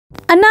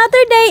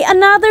Another day,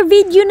 another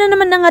video na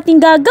naman ang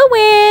ating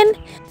gagawin.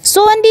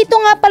 So, andito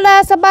nga pala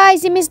sa bahay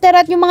si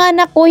Mr. at yung mga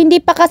anak ko, hindi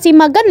pa kasi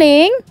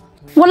magaling.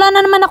 Wala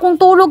na naman akong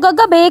tulog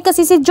kagabi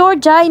kasi si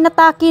Georgia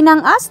inatake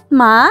ng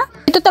asthma.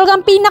 Ito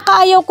talagang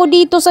pinakaayaw ko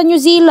dito sa New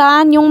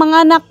Zealand, yung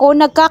mga anak ko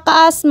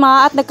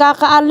nagkaka-asthma at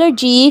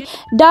nagkaka-allergy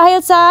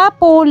dahil sa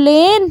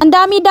pollen. Ang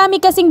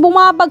dami-dami kasing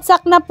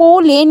bumabagsak na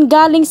pollen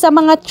galing sa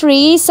mga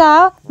trees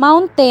sa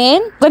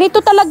mountain.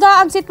 Ganito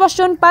talaga ang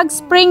sitwasyon pag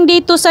spring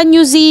dito sa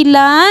New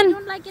Zealand.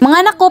 Mga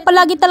anak ko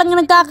palagi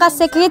talagang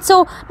nagkakasakit,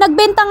 so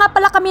nagbenta nga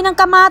pala kami ng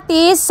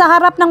kamatis sa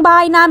harap ng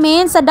bahay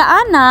namin sa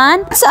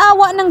daanan. Sa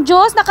awa ng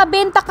Diyos,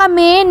 nakabenta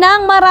kami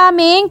ng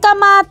maraming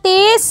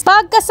kamatis.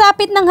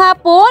 Pagkasapit ng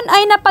hapon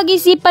ay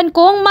napag-isipan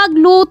kong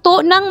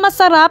magluto ng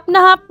masarap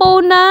na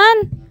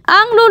hapunan.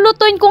 Ang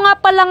lulutuin ko nga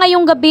pala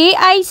ngayong gabi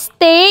ay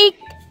steak.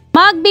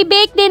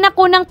 Magbe-bake din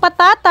ako ng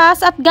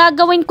patatas at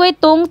gagawin ko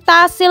itong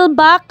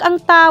tasselback ang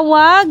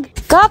tawag.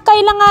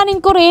 Kakailanganin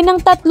ko rin ng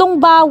 3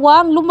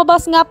 bawang.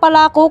 Lumabas nga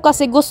pala ako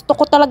kasi gusto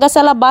ko talaga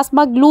sa labas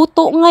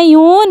magluto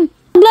ngayon.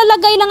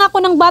 Maglalagay lang ako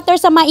ng butter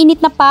sa mainit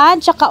na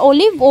pan, tsaka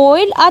olive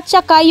oil, at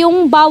tsaka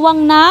yung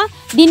bawang na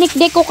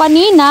dinikdik ko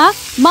kanina.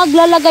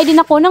 Maglalagay din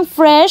ako ng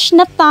fresh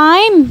na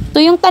thyme. Ito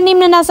yung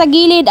tanim na nasa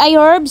gilid ay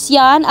herbs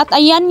yan, at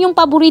ayan yung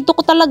paborito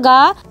ko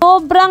talaga.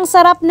 Sobrang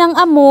sarap ng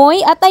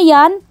amoy, at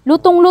ayan,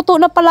 lutong-luto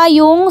na pala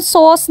yung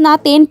sauce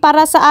natin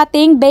para sa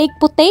ating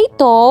baked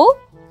potato.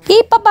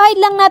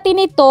 Ipabahid lang natin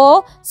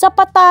ito sa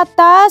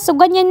patatas, so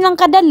ganyan lang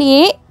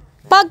kadali.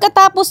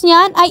 Pagkatapos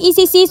niyan ay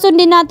isisison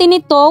din natin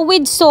ito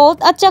with salt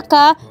at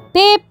saka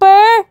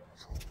pepper.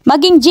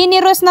 Maging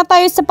generous na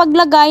tayo sa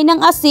paglagay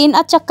ng asin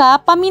at saka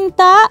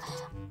paminta.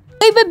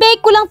 I-bake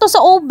ko lang to sa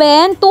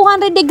oven,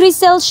 200 degrees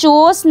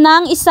Celsius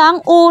ng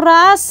 1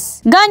 oras.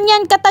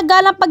 Ganyan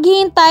katagal ang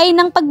paghihintay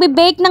ng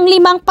pagbe-bake ng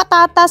 5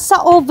 patatas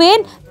sa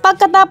oven.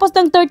 Pagkatapos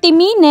ng 30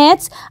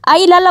 minutes,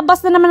 ay ilalabas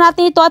na naman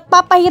natin ito at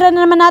papahiran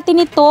na naman natin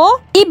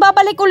ito.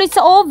 Ibabalik ulit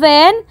sa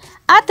oven.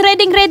 At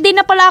ready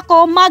na pala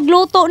ako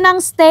magluto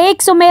ng steak.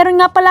 So meron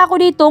nga pala ako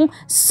ditong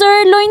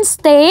sirloin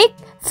steak,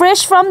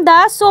 fresh from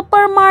the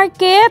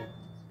supermarket.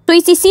 So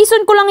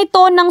isisison ko lang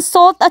ito ng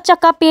salt at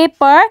saka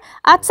pepper.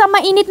 At sa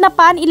mainit na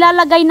pan,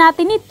 ilalagay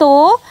natin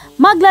ito.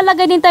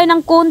 Maglalagay din tayo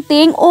ng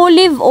konting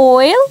olive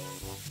oil.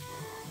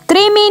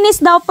 3 minutes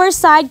daw per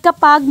side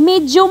kapag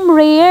medium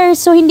rare.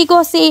 So hindi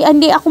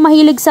ako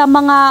mahilig sa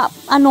mga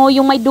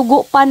yung may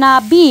dugo pa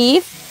na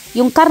beef,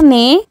 yung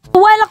karne.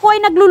 While ako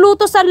ay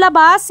nagluluto sa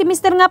labas, si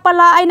Mr. nga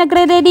pala ay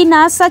nagre-ready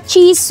na sa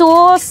cheese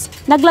sauce.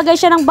 Naglagay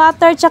siya ng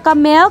butter, tsaka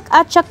milk,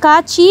 at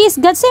tsaka cheese.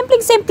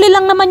 Simpleng-simple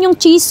lang naman yung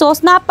cheese sauce.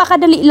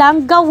 Napakadali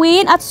lang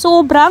gawin at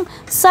sobrang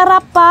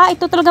sarap pa.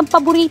 Ito talagang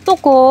paborito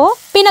ko.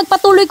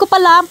 Pinagpatuloy ko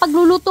pala ang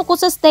pagluluto ko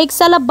sa steak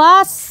sa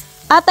labas.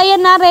 At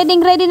ayan na,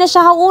 ready na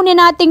siya. Haunin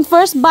nating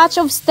first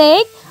batch of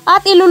steak.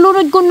 At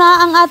ilulunod ko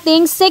na ang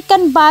ating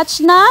second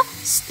batch na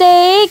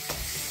steak.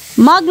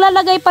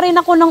 Maglalagay pa rin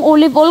ako ng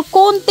olive oil,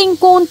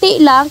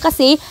 konting-konti lang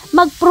kasi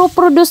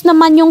magpro-produce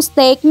naman yung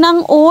steak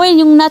ng oil,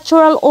 yung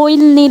natural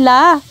oil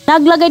nila.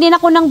 Naglagay din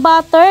ako ng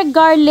butter,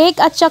 garlic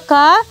at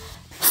saka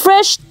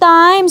fresh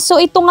thyme.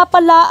 So ito nga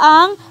pala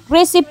ang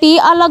recipe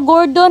ala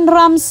Gordon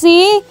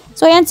Ramsay.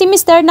 So ayan si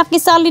Mr.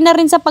 nakisali na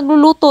rin sa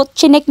pagluluto.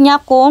 Chinek niya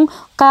kung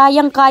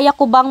kayang-kaya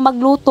ko bang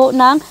magluto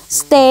ng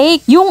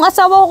steak. Yung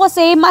asawa ko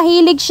kasi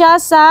mahilig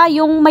siya sa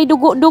yung may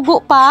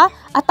dugo-dugo pa.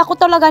 At ako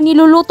talaga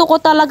niluluto ko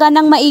talaga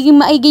ng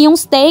maigi yung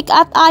steak.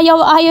 At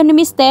ayaw ni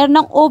Mr.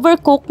 ng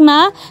overcook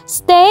na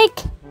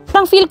steak.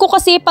 Parang feel ko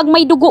kasi pag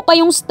may dugo pa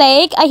yung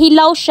steak ay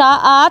hilaw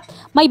siya at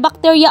may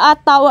bacteria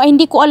ata o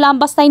hindi ko alam.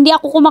 Basta hindi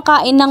ako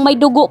kumakain ng may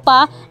dugo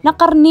pa na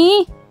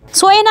karni.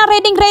 So ayan na,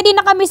 ready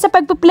na kami sa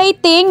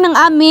pagpiplating ng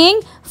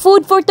aming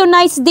food for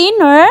tonight's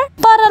dinner.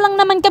 Para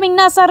lang naman kaming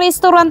nasa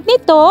restaurant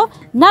nito,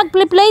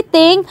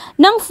 nagpiplating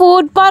ng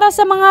food para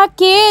sa mga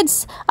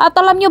kids. At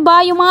alam nyo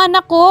ba, yung mga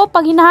anak ko,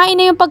 pag hinahain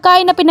na yung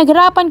pagkain na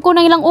pinaghirapan ko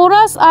ng ilang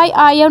oras, ay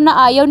ayaw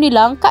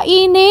nilang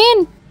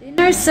kainin.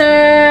 Dinner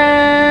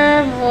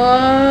serve!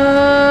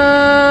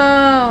 Wow!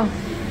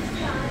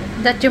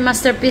 That your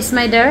masterpiece,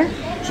 my dear?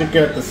 Check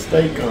out the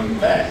steak on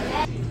that.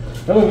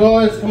 Come on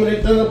guys, come and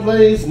eat dinner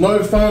please.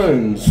 No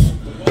phones.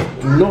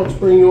 Do not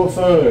bring your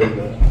phone.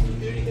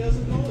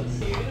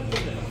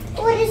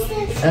 What is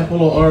this? Apple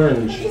or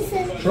orange? What is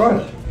this?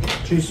 Try it.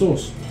 Cheese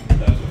sauce.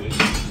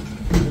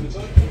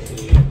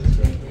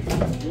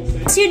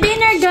 What's your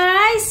dinner,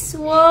 guys?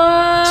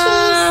 Wow!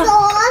 Cheese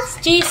sauce.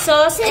 Cheese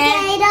sauce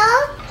Potato.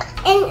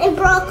 And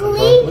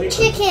broccoli.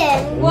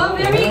 Chicken. Wow,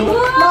 very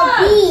good! No,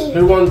 beef.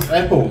 Who wants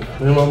apple?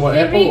 Anyone want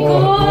apple or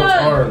who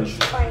wants orange?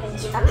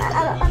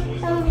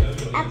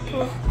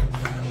 Apple.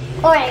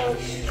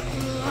 Orange.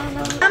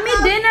 Mommy,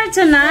 dinner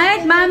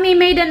tonight. Mommy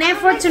made an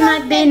effort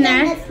tonight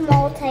dinner.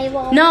 Small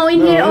table. No,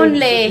 in here Sit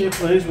only. here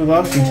please with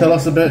us and tell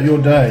us about your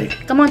day.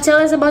 Come on, tell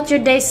us about your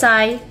day,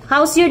 Sai.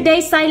 How's your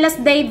day, Silas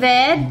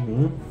David?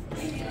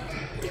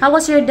 How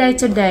was your day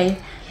today?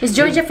 Is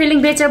Georgia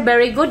feeling better?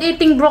 Very good.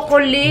 Eating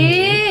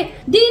broccoli.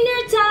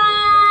 Dinner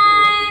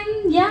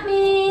time!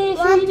 Yummy!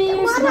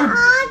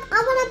 I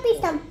want to be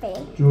something.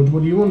 George,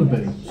 what do you want to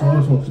be?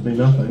 Silas wants to be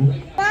nothing.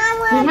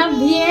 We have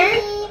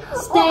here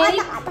steak.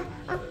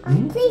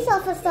 Police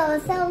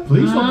officer.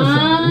 Police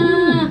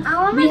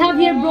officer. We have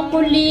here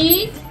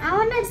broccoli, I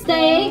want to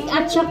steak,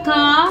 at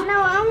saka No,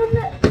 I want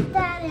to.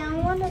 Daddy, I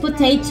want to. What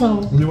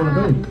potato. do you want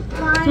to be?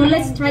 So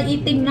let's try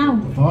eating now.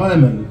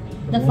 Fireman.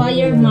 The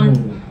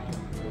fireman.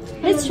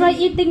 Let's try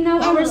eating now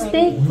our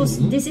steak.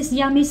 This is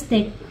yummy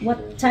steak.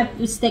 What type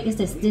of steak is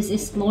this? This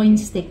is loin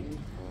steak.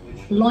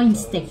 Loin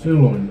steak.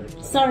 Sirloin.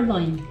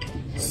 Sirloin.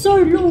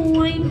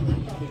 Sirloin.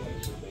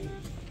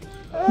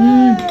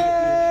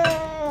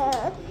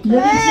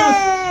 Delicious.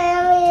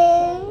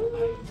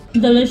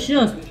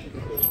 Delicious.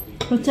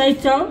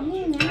 Potato.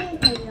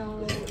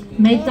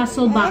 Made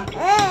tasselback.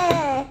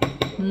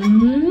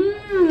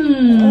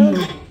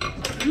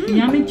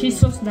 Yummy cheese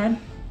sauce, Dad.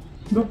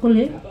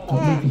 Broccoli.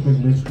 Don't make a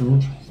big mess,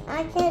 George.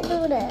 I can't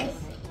do this.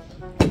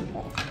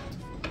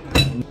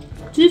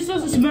 Cheese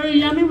sauce is very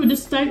yummy with the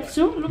steak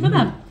too. Look at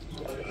that.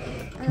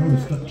 Oh,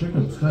 the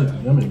chicken steak,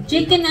 yummy.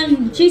 Chicken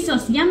and cheese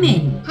sauce,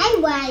 yummy. Hey,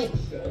 wait.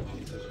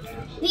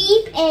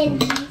 Beef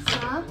and cheese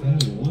sauce.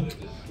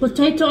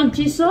 Potato and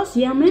cheese sauce,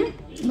 yummy.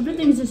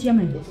 Everything is just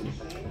yummy.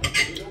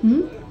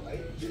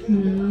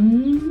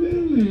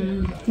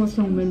 What's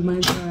wrong with my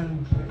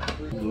friend?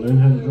 Learn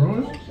how to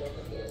drive?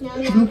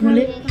 No,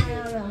 Broccoli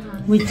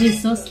with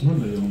cheese sauce. One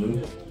day you'll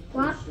learn.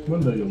 What?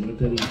 One day you'll learn.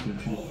 Daddy will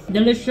teach you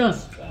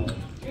Delicious.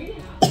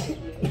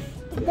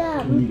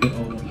 when you get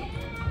older.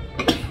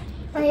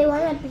 I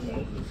want to be.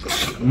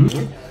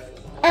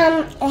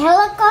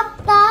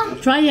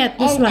 Helicopter. Try it,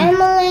 this And one.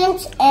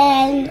 ambulance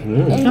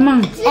and Come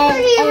on.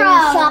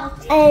 shop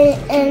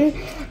and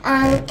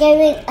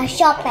giving a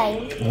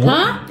shopping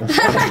Huh?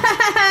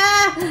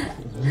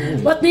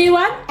 What do you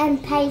want?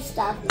 and pay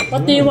stuff.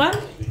 What do you want?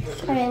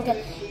 And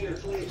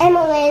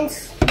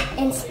ambulance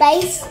in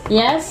space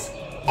Yes.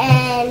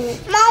 and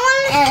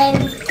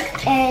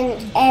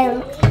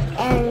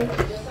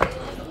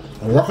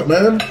A rocket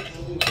man?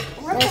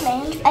 I'm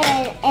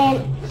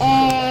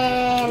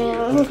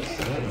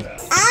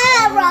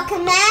a rocket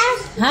man.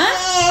 Huh?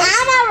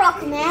 I'm a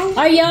rocket man.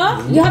 Are you?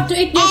 You have to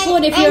eat your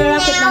food if you're a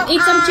rocket man.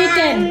 Eat some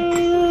chicken.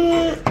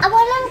 I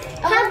wanna.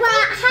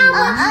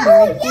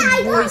 Oh,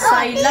 good boy,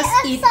 Silas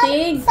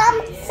eating.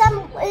 Some,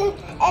 and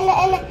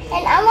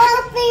I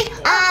wanna be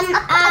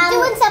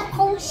doing some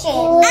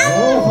potions.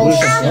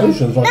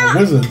 Potions like a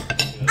wizard.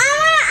 I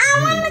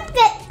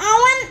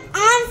want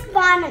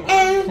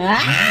Spider-Man.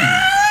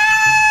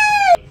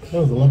 That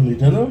was a lovely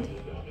dinner.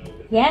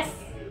 Yes.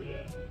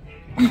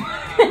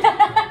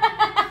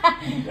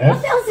 Yes.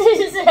 What else did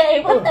you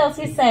say? What else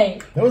you say?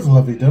 That was a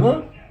lovely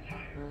dinner.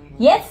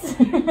 Yes.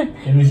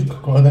 Maybe we should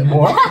call that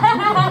more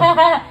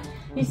often.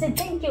 You said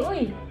thank you.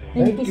 Uy.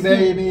 Thank you,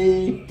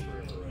 baby.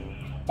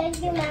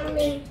 Thank you,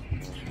 mommy.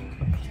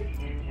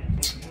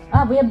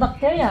 Ah, we have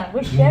bacteria.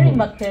 We're sharing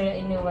bacteria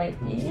anyway.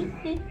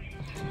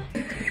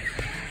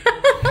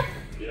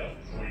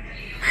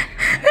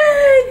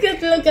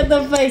 Good look at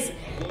the face.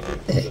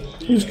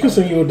 He's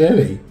kissing your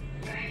daddy.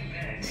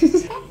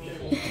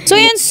 So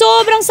yan,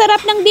 sobrang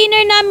sarap ng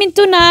dinner namin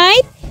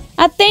tonight.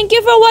 At thank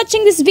you for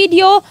watching this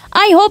video.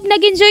 I hope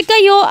nag-enjoy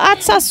kayo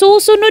at sa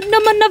susunod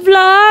naman na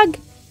vlog.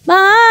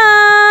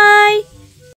 Bye!